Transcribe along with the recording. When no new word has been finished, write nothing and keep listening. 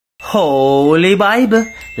Holy Bible,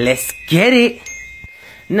 let's get it.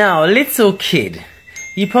 Now, little kid,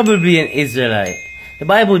 you're probably an Israelite. The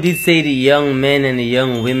Bible did say the young men and the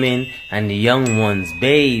young women and the young ones,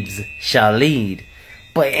 babes, shall lead.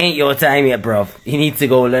 But it ain't your time yet, bruv. You need to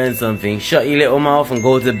go learn something. Shut your little mouth and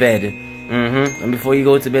go to bed. And before you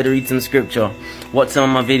go to bed, read some scripture. Watch some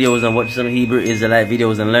of my videos and watch some Hebrew Israelite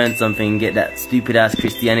videos and learn something and get that stupid ass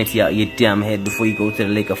Christianity out of your damn head before you go to the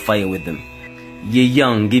lake of fire with them. You're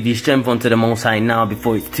young, give your strength unto the Most High now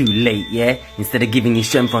before it's too late, yeah? Instead of giving your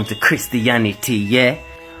strength unto Christianity, yeah?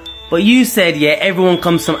 But you said, yeah, everyone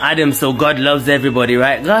comes from Adam, so God loves everybody,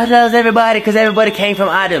 right? God loves everybody because everybody came from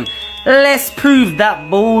Adam. Let's prove that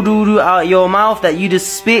bull doo-doo out your mouth that you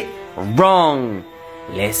just spit wrong.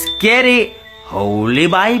 Let's get it. Holy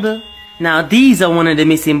Bible. Now, these are one of the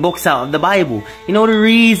missing books out of the Bible. You know the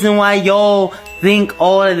reason why y'all think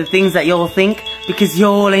all of the things that y'all think? Because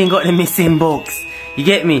y'all ain't got the missing books. You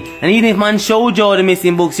get me? And even if man showed y'all the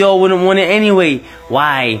missing books, y'all wouldn't want it anyway.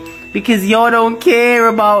 Why? Because y'all don't care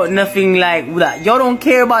about nothing like that. Y'all don't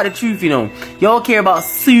care about the truth, you know. Y'all care about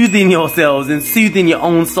soothing yourselves and soothing your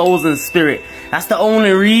own souls and spirit. That's the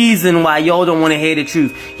only reason why y'all don't want to hear the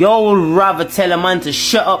truth. Y'all would rather tell a man to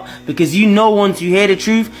shut up because you know once you hear the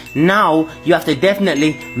truth, now you have to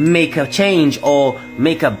definitely make a change or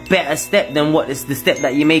make a better step than what is the step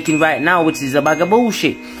that you're making right now, which is a bag of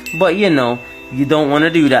bullshit. But you know, you don't want to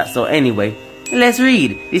do that. So anyway, let's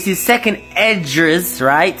read. This is 2nd Esdras,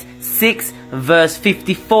 right? 6 verse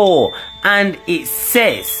 54. And it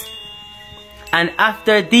says, "And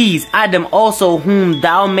after these, Adam also, whom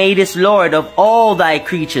thou madest Lord of all thy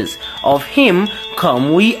creatures, of him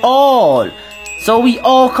come we all." So we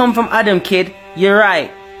all come from Adam, kid. You're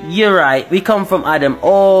right. You're right. We come from Adam,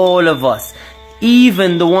 all of us.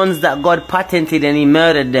 Even the ones that God patented and he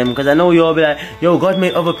murdered them. Because I know you all be like, yo, God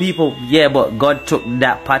made other people. Yeah, but God took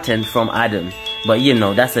that patent from Adam. But you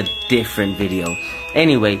know, that's a different video.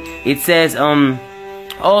 Anyway, it says,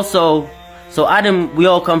 also, so Adam, we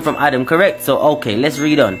all come from Adam, correct? So, okay, let's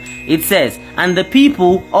read on. It says, "And the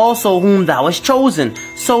people also whom thou hast chosen."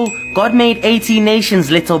 So, God made 18 nations,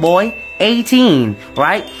 little boy. 18,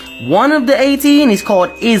 right? One of the 18 is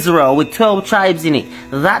called Israel with 12 tribes in it.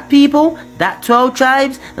 That people, that 12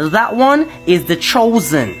 tribes, that one is the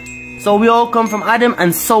chosen. So we all come from Adam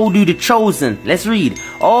and so do the chosen. Let's read.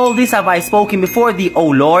 "All this have I spoken before thee, O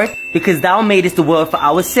Lord, because thou madest the world for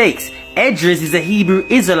our sakes." Esdras is a Hebrew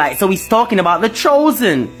Israelite, so he's talking about the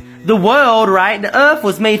chosen. The world, right? The earth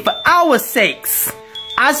was made for our sakes.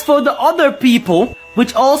 As for the other people,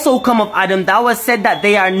 which also come of Adam, thou hast said that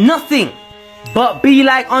they are nothing, but be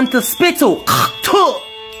like unto spittle,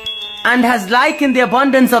 and has likened the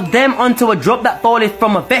abundance of them unto a drop that falleth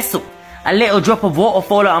from a vessel. A little drop of water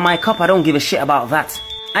fall out of my cup, I don't give a shit about that.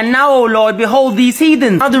 And now, O Lord, behold these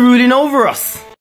heathens, now they're ruling over us.